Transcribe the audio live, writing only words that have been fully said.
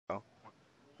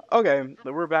Okay,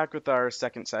 we're back with our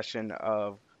second session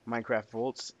of Minecraft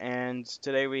Voltz, and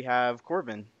today we have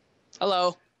Corbin.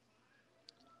 Hello.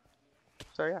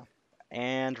 So yeah,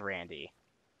 and Randy.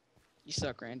 You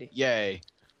suck, Randy. Yay.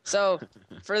 So,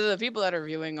 for the people that are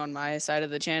viewing on my side of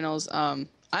the channels, I'm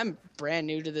brand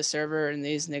new to the server, and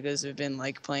these niggas have been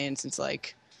like playing since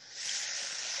like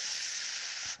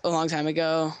a long time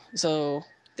ago. So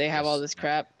they have all this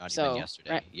crap. Not even So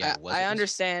yesterday. Yeah, was I it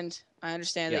understand. I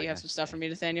understand Yeah, that you have some stuff for me,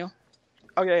 Nathaniel.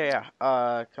 Oh yeah.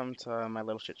 Come to my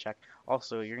little shit check.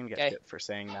 Also, you're gonna get Okay. shit for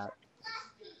saying that.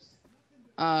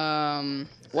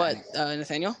 What,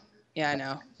 Nathaniel? Yeah, I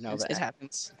know. No, It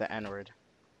happens. the N word.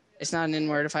 It's not an N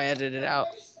word if I edit it out.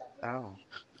 Oh,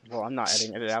 well, I'm not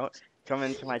editing it out. Come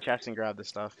into my chest and grab the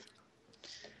stuff.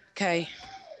 Okay.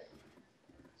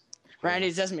 Randy,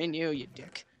 it doesn't mean you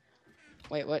dick.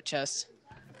 Wait, what chest?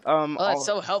 Oh, that's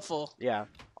so helpful. Yeah.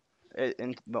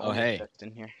 Oh, hey. Chest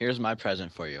in here. Here's my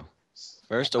present for you.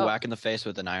 First, a whack in the face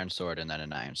with an iron sword, and then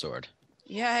an iron sword.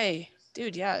 Yay.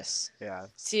 Dude, yes. Yeah.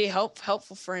 See,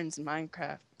 helpful friends in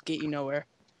Minecraft get you nowhere.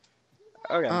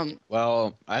 Okay.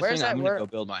 Well, I think where's I'm that gonna go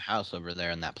build my house over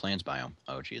there in that plains biome.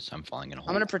 Oh, jeez, I'm falling in a hole.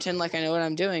 I'm gonna pretend like I know what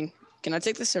I'm doing. Can I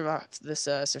take this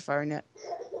safari net?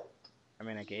 I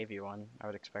mean, I gave you one. I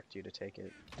would expect you to take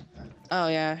it. Oh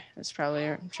yeah, that's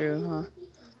probably true, huh?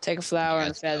 Take a flower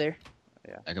and a feather.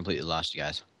 Yeah. I completely lost you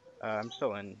guys. I'm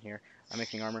still in here. I'm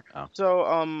making armor. Oh. So,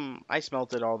 I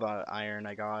smelted all the iron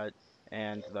I got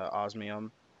and the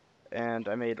osmium, and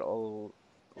I made a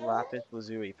lapis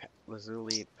lazuli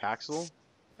paxel,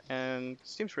 and it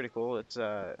seems pretty cool. It's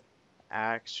a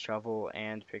axe, shovel,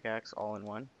 and pickaxe all in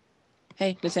one.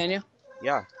 Hey, Nathaniel.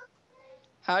 Yeah.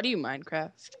 How do you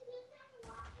Minecraft?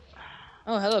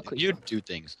 Oh, hello, Queen. You do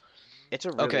things. It's a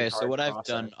really Okay, hard so what I've process.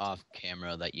 done off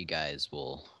camera that you guys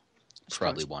will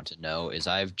probably want to know is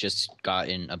I've just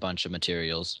gotten a bunch of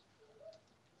materials,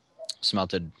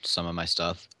 smelted some of my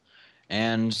stuff,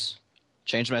 and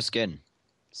changed my skin.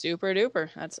 Super duper.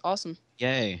 That's awesome.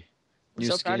 Yay. I'm New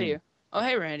so skin. proud of you. Oh,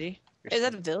 hey, Randy. Your Hey, is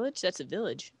that a village? That's a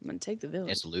village. I'm gonna take the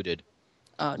village. It's looted.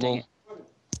 Oh, dang it.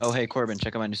 Oh, hey, Corbin,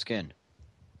 check out my new skin.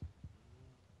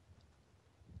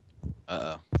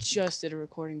 Uh-oh. Just did a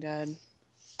recording, Dad.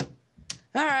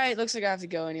 Alright, looks like I have to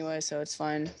go anyway, so it's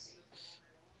fine.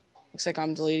 Looks like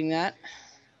I'm deleting that.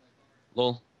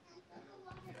 Lol.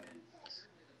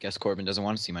 Guess Corbin doesn't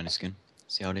want to see my new skin.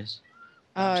 See how it is?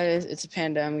 Oh, it's a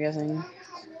panda, I'm guessing.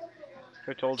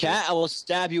 Who told you? Cat, I will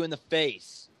stab you in the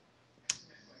face.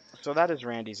 So that is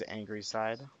Randy's angry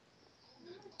side.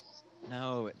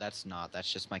 No, that's not.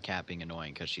 That's just my cat being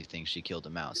annoying because she thinks she killed a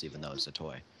mouse even though it's a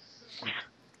toy.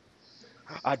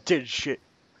 I did shit.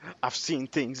 I've seen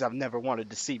things I've never wanted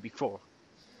to see before.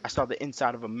 I saw the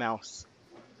inside of a mouse.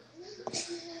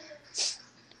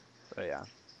 So yeah.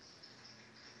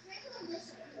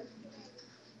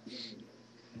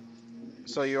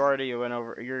 So you already went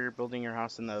over. You're building your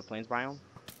house in the plains biome.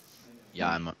 Yeah,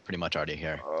 I'm pretty much already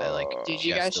here. I like. Dude,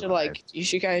 you just guys should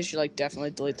arrived.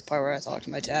 definitely delete the part where I talk to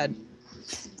my dad.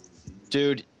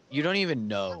 Dude, you don't even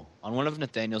know. On one of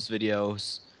Nathaniel's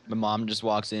videos, my mom just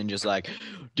walks in, just like,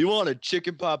 "Do you want a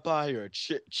chicken pot pie or a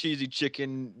cheesy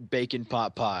chicken bacon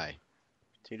pot pie?"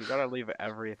 Dude, you gotta leave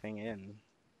everything in.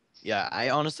 Yeah, I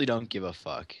honestly don't give a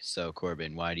fuck. So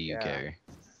Corbin, why do you care?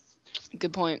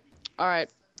 Good point. Alright,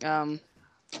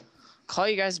 call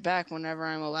you guys back whenever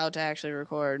I'm allowed to actually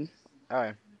record.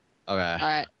 Alright. Okay.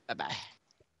 Alright, bye-bye.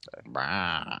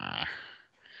 Bye.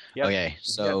 Yep. Okay,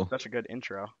 so Yeah, such a good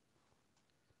intro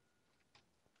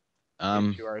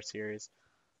to our series.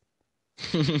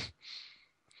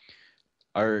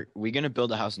 are we gonna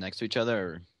build a house next to each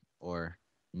other or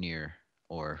near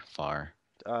or far?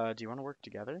 Do you want to work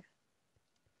together?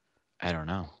 I don't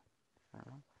know.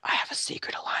 I have a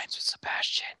secret alliance with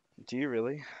Sebastian. Do you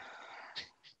really?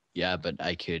 Yeah, but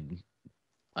I could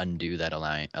undo that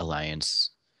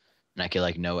alliance, and I could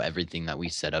like know everything that we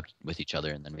set up with each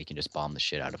other, and then we can just bomb the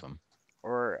shit out of them.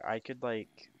 Or I could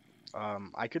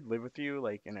I could live with you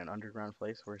like in an underground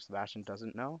place where Sebastian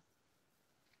doesn't know.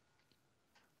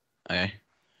 Okay.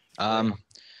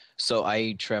 So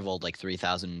I traveled like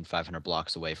 3,500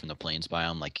 blocks away from the plains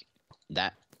biome. Like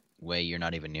that way, you're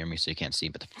not even near me, so you can't see.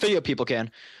 But the video people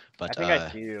can. But I think I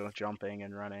see you jumping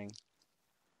and running.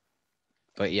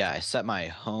 But yeah, I set my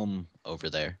home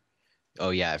over there. Oh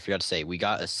yeah, I forgot to say we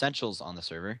got essentials on the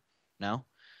server now,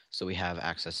 so we have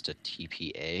access to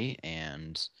TPA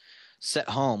and set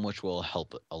home, which will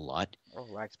help a lot. Oh,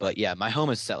 but yeah, my home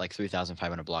is set like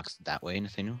 3,500 blocks that way,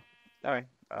 Nathaniel. All right.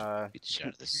 Beat the shit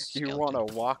out of this You skeleton. want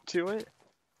to walk to it?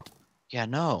 Yeah,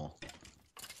 no.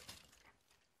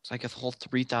 It's like a whole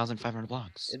 3,500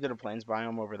 blocks. Is it a plains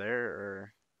biome over there,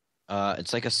 or?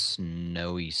 It's like a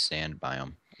snowy sand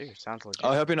biome. Ooh, sounds legit. Oh,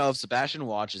 I hope you know if Sebastian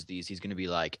watches these, he's gonna be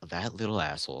like that little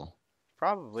asshole.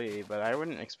 Probably, but I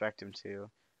wouldn't expect him to.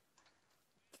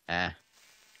 Eh.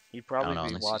 He'd I don't probably know, be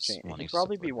unless he's watching. wanting He'd to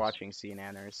probably be support us. watching Sea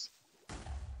Nanners.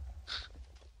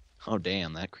 Oh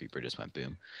damn, that creeper just went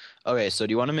boom. Okay, so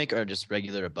do you want to make our just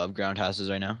regular above ground houses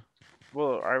right now?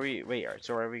 Well, are we? Wait,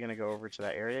 so are we gonna go over to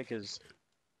that area? Because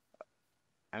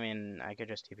I mean, I could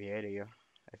just TPA to you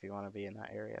if you want to be in that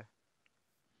area.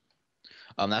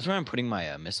 That's where I'm putting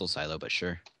my missile silo, but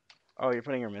sure. Oh, you're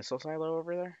putting your missile silo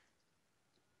over there?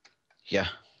 Yeah.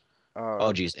 Oh, Oh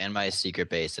okay. geez, and my secret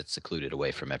base that's secluded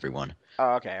away from everyone.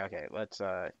 Oh, okay.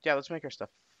 Yeah, let's make our stuff.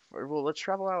 Well, let's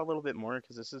travel out a little bit more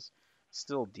because this is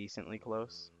still decently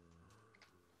close.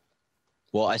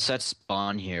 Well, I set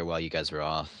spawn here while you guys were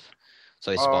off,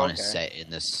 so I Oh, spawn is okay. set in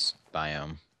this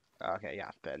biome. Okay,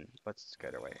 yeah, Ben, let's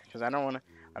get away because I don't want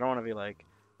to be like,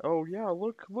 oh yeah,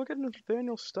 look at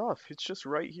Nathaniel's stuff. It's just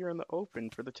right here in the open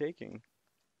for the taking.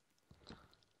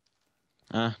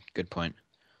 Good point.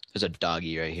 There's a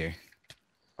doggy right here.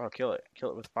 Oh, kill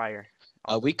it with fire.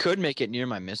 We could make it near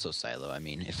my missile silo. I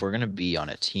mean, if we're gonna be on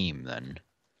a team, then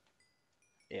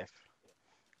If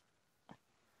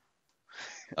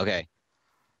okay.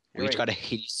 You're We each right. gotta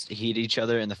hit each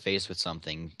other in the face with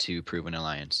something to prove an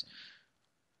alliance.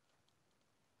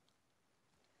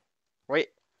 Wait,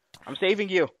 I'm saving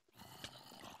you.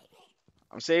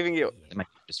 I'm saving you. My game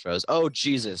just froze. Oh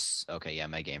Jesus. Okay, yeah,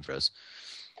 my game froze.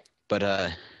 But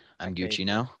I'm I saved Gucci you.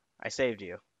 now. I saved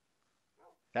you.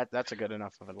 That's a good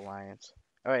enough of an alliance.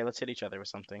 All right, let's hit each other with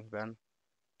something, Ben.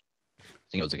 I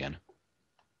think it was again.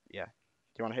 Yeah. Do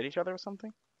you want to hit each other with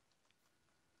something?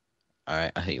 All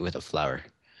right, I'll hit you with a flower.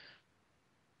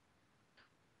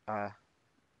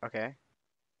 Okay.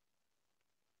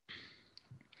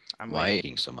 I'm Why are you waiting.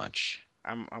 eating so much?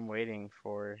 I'm waiting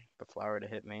for the flower to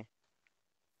hit me.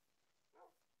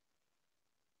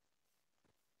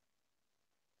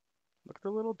 Look at the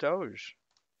little Doge.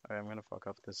 All right, I'm gonna fuck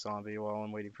up this zombie while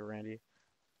I'm waiting for Randy.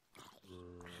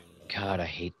 God, I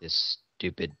hate this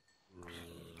stupid.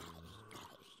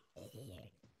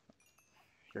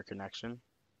 Your connection.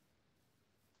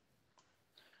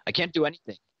 I can't do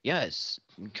anything. Yes,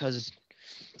 because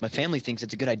my family thinks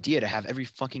it's a good idea to have every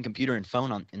fucking computer and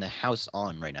phone in the house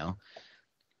on right now.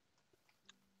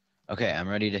 Okay, I'm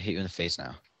ready to hit you in the face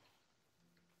now.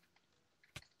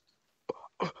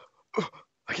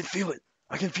 I can feel it.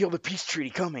 I can feel the peace treaty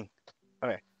coming.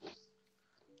 Okay.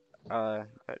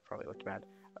 That probably looked bad.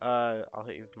 I'll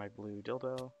hit you with my blue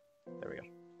dildo. There we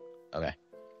go. Okay.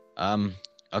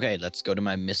 Okay, let's go to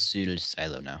my missile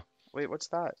silo now. Wait, what's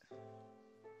that?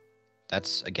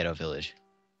 That's a ghetto village.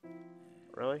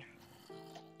 Really?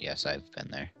 Yes, I've been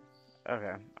there.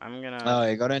 Okay, I'm gonna. Oh,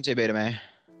 you got into beta me.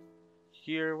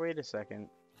 Here, wait a second.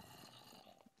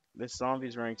 This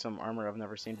zombie's wearing some armor I've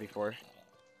never seen before.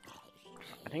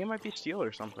 I think it might be steel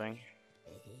or something.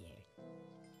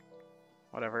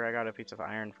 Whatever, I got a piece of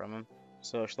iron from him.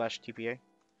 So, slash TPA.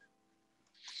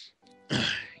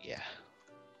 Yeah.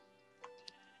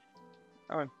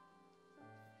 Oh.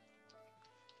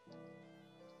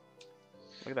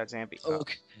 Look at that zombie.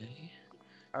 Okay.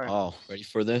 Alright. Oh, ready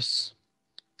for this?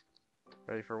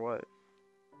 Ready for what?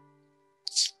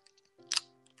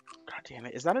 God damn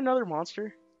it. Is that another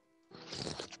monster?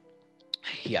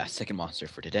 Yeah, second monster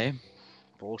for today.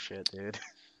 Bullshit, dude.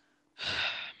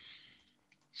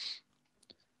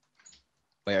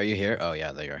 Wait, are you here? Oh,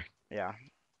 yeah, there you are. Yeah.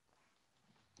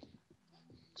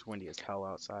 It's windy as hell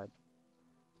outside.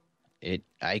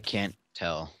 I can't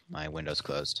tell. My window's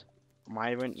closed.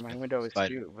 My window is But-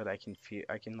 too, but I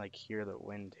can like hear the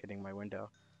wind hitting my window.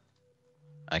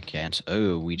 I can't.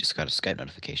 Oh, we just got a Skype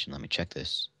notification. Let me check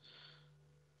this.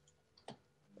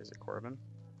 Is it Corbin?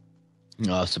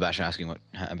 Oh, Sebastian asking what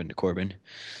happened to Corbin.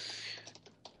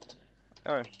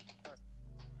 Alright.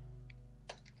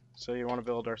 So you want to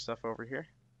build our stuff over here?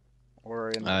 Or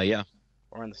in Yeah.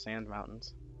 or in the sand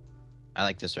mountains? I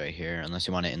like this right here, unless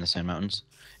you want it in the Sand Mountains.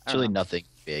 It's I really don't know. nothing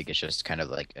big. It's just kind of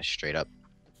like a straight up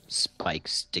spike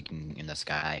sticking in the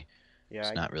sky. Yeah,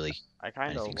 It's not really. I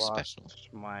kind of anything lost special.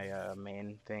 my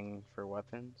main thing for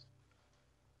weapons.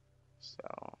 So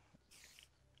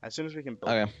as soon as we can build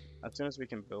Okay. as soon as we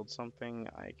can build something,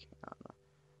 I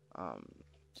can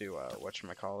do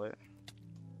whatchamacallit.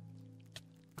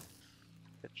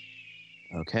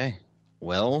 Okay.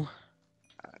 Well,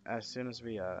 As soon as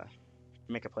we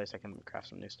make a place, I can craft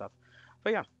some new stuff.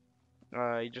 But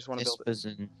yeah, you just want to this build it was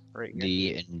in right here.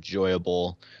 the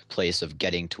enjoyable place of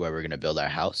getting to where we're going to build our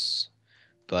house.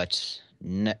 But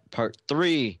part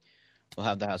 3, we'll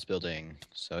have the house building.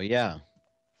 So, yeah.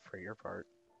 For your part.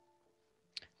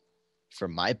 for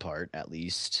my part, at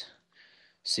least.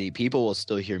 See, people will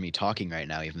still hear me talking right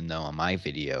now, even though on my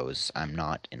videos I'm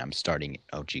not, and I'm starting.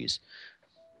 Oh, jeez.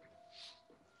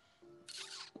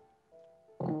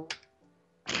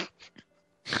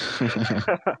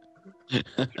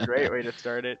 It's a great way to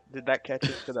start it. Did that catch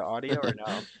it to the audio or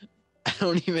no? I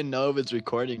don't even know if it's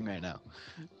recording right now.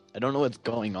 I don't know what's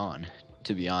going on,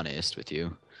 to be honest with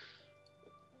you.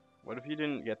 What if you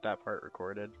didn't get that part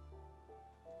recorded?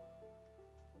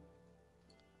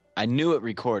 I knew it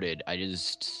recorded. I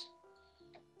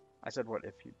said, what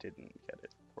if you didn't get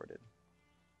it recorded?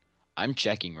 I'm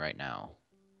checking right now.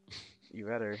 You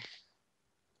better.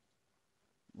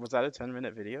 Was that a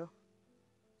 10-minute video?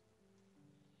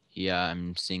 Yeah,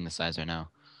 I'm seeing the size right now.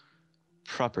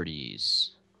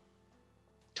 Properties.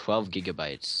 12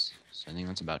 gigabytes. So I think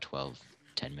that's about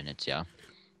 10 minutes, yeah.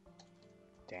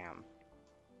 Damn.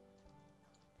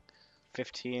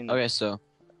 15. Okay, so.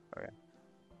 Okay.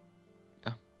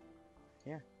 Oh.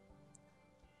 Yeah.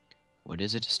 What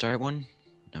is it to start one?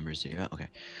 Number 0. Okay.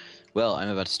 Well, I'm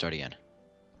about to start again.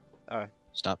 Oh.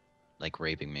 Stop, like,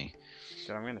 raping me.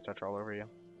 So I'm gonna touch all over you.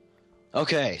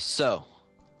 Okay, so.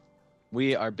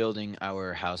 We are building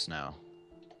our house now.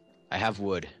 I have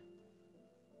wood.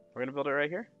 We're gonna build it right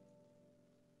here?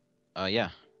 Yeah.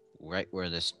 Right where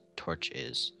this torch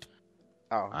is.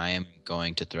 Oh. I am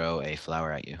going to throw a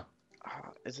flower at you.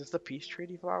 Is this the peace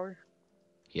treaty flower?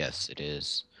 Yes, it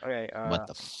is. Okay, What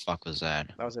the fuck was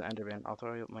that? That was an enderman. I'll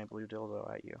throw my blue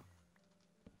dildo at you.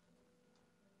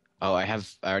 Oh, I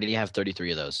already have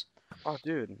 33 of those. Oh,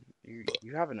 dude,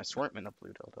 you have an assortment of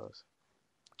blue dildos.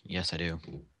 Yes, I do.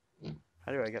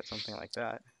 How do I get something like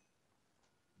that?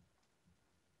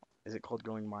 Is it called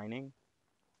going mining?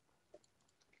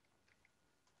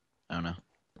 I don't know.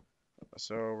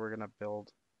 So we're gonna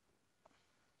build.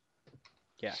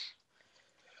 Yeah.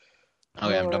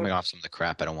 Okay, I'm dumping off some of the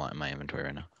crap I don't want in my inventory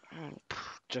right now.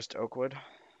 Just oak wood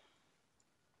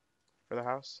for the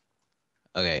house.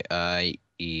 Okay,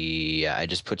 yeah, I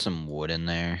just put some wood in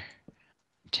there.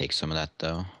 Take some of that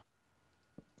though.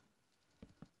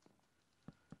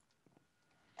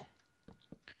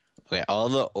 Okay, all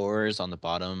the ores on the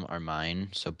bottom are mine,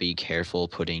 so be careful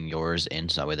putting yours in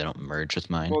so that way they don't merge with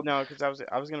mine. Well, no, because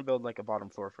I was gonna build like a bottom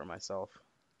floor for myself.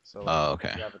 So like, Oh,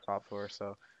 okay. we have a top floor,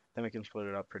 so then we can split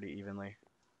it up pretty evenly.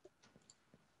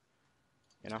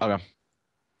 You know? Okay.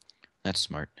 That's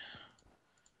smart.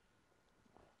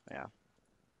 Yeah.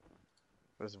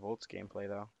 This Voltz gameplay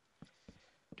though.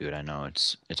 Dude, I know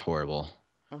it's horrible.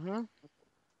 Mm-hmm.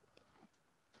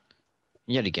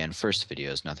 Yet again, first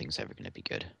videos, nothing's ever gonna be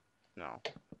good. No.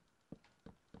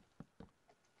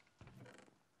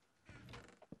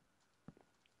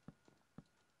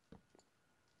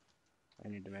 I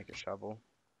need to make a shovel.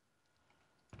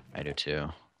 I do too.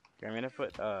 Okay, I'm gonna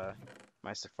put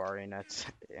my safari nets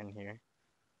in here.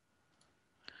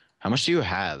 How much do you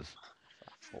have?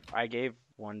 I gave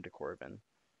one to Corbin.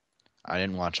 I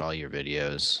didn't watch all your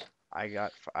videos. I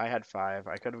had 5.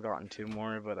 I could have gotten 2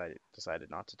 more, but I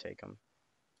decided not to take them.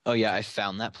 Oh yeah, I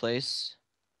found that place.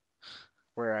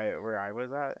 Where I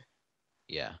was at?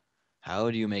 Yeah. How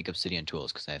do you make obsidian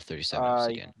tools? Because I have 37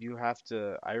 obsidian. You have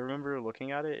to. I remember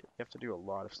looking at it. You have to do a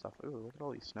lot of stuff. Ooh, look at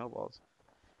all these snowballs.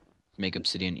 Make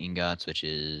obsidian ingots, which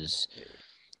is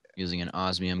using an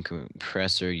osmium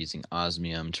compressor, using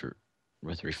osmium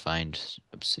with refined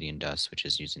obsidian dust, which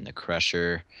is using the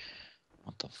crusher.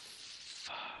 What the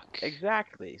fuck?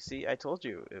 Exactly. See, I told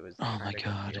you it was. Oh my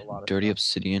god. A lot of Dirty stuff.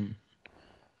 obsidian.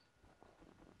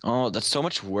 Oh, that's so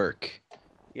much work.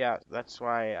 Yeah, that's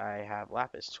why I have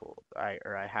lapis tool. I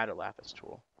had a lapis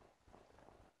tool.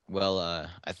 Well,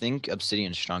 I think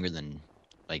obsidian's stronger than,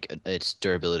 like, its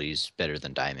durability is better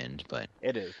than diamond, but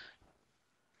It is.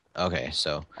 okay,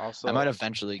 so Also, I might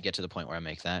eventually get to the point where I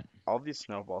make that. all these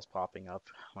snowballs popping up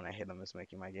when I hit them is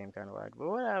making my game kind of lag, but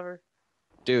whatever.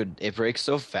 Dude, it breaks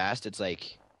so fast, it's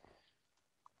like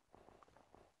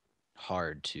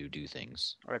hard to do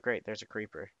things. Alright, great. There's a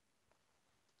creeper.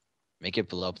 Make it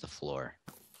blow up the floor.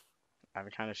 I'm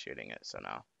kind of shooting it, so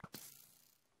no.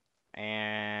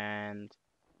 And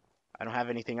I don't have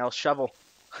anything else. Shovel.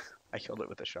 I killed it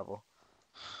with a shovel.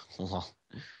 Lol.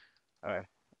 Alright,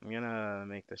 I'm gonna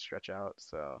make this stretch out,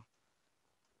 so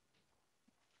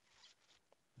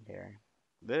here.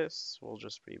 This will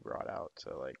just be brought out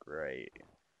to like right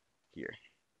here.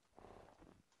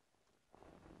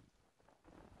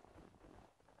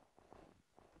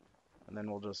 And then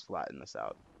we'll just flatten this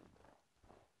out.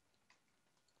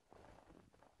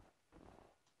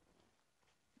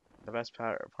 The best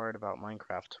part about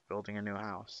Minecraft, building a new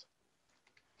house.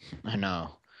 I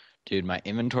know. Dude, my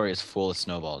inventory is full of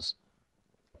snowballs.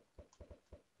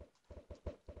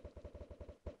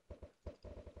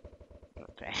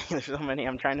 Dang, there's so many.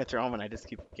 I'm trying to throw them and I just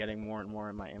keep getting more and more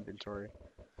in my inventory.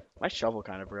 My shovel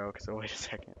kind of broke, so wait a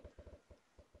second.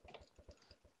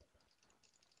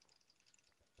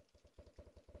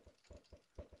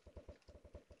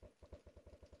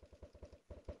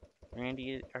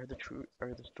 Randy, are the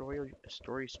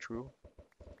stories true?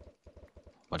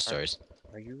 What stories?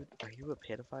 Are you a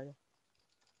pedophile?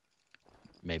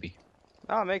 Maybe.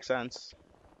 Oh, it makes sense.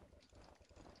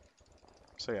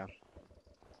 So yeah.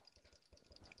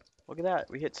 Look at that.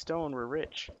 We hit stone. We're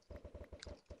rich.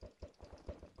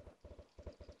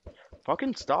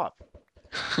 Fucking stop.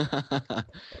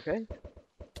 Okay?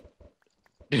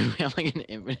 Dude, we have like an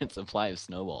infinite supply of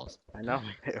snowballs. I know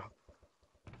we do.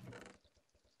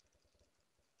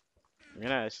 I'm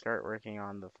gonna start working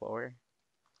on the floor.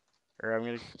 Or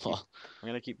I'm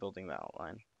gonna keep building the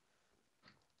outline.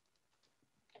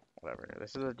 Whatever.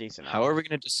 This is a decent How are we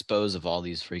gonna dispose of all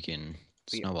these freaking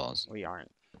snowballs? We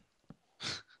aren't.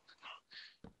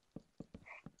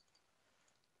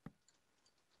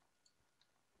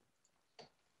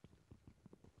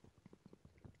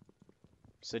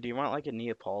 So do you want like a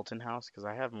Neapolitan house? Because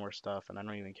I have more stuff and I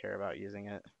don't even care about using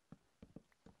it.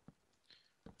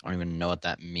 I don't even know what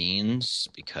that means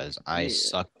because I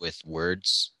suck with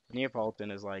words.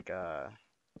 Neapolitan is like the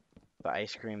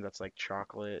ice cream that's like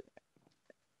chocolate,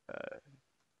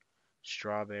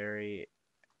 strawberry,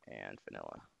 and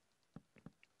vanilla.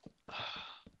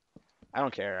 I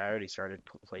don't care. I already started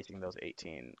placing those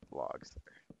 18 logs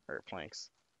or planks.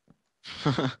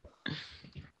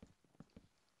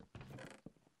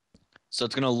 So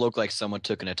it's gonna look like someone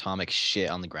took an atomic shit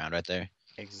on the ground right there.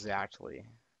 Exactly.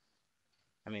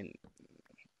 I mean,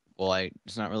 well,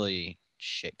 it's not really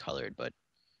shit colored, but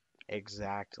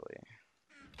exactly.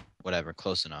 Whatever,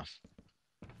 close enough.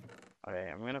 Okay,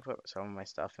 I'm gonna put some of my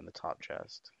stuff in the top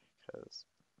chest because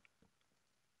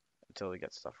until we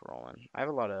get stuff rolling. I have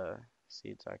a lot of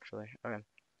seeds actually. Okay.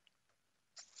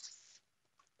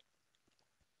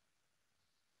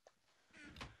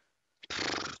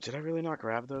 Did I really not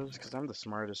grab those? Because I'm the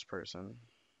smartest person.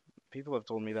 People have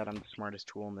told me that I'm the smartest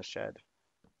tool in the shed.